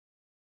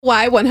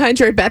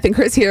Y100, Beth and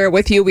Chris here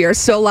with you. We are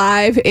still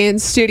live in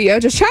studio,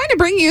 just trying to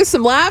bring you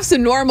some laughs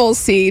and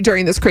normalcy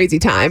during this crazy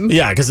time.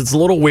 Yeah, because it's a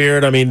little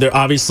weird. I mean, there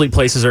obviously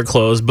places are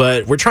closed,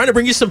 but we're trying to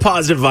bring you some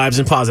positive vibes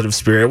and positive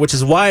spirit, which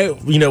is why,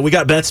 we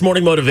got Beth's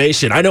morning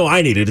motivation. I know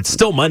I need it. It's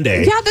still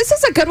Monday. Yeah, this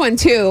is a good one,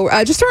 too.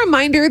 Just a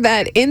reminder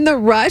that in the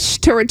rush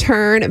to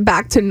return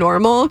back to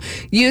normal,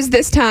 use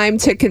this time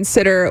to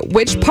consider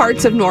which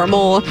parts of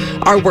normal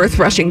are worth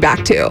rushing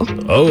back to.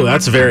 Oh,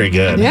 that's very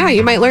good. Yeah,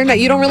 you might learn that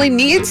you don't really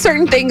need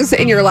certain things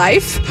in your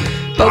life,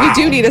 but we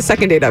do need a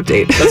second date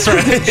update. That's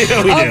right.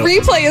 Yeah, we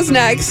do. Replay is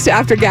next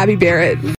after Gabby Barrett.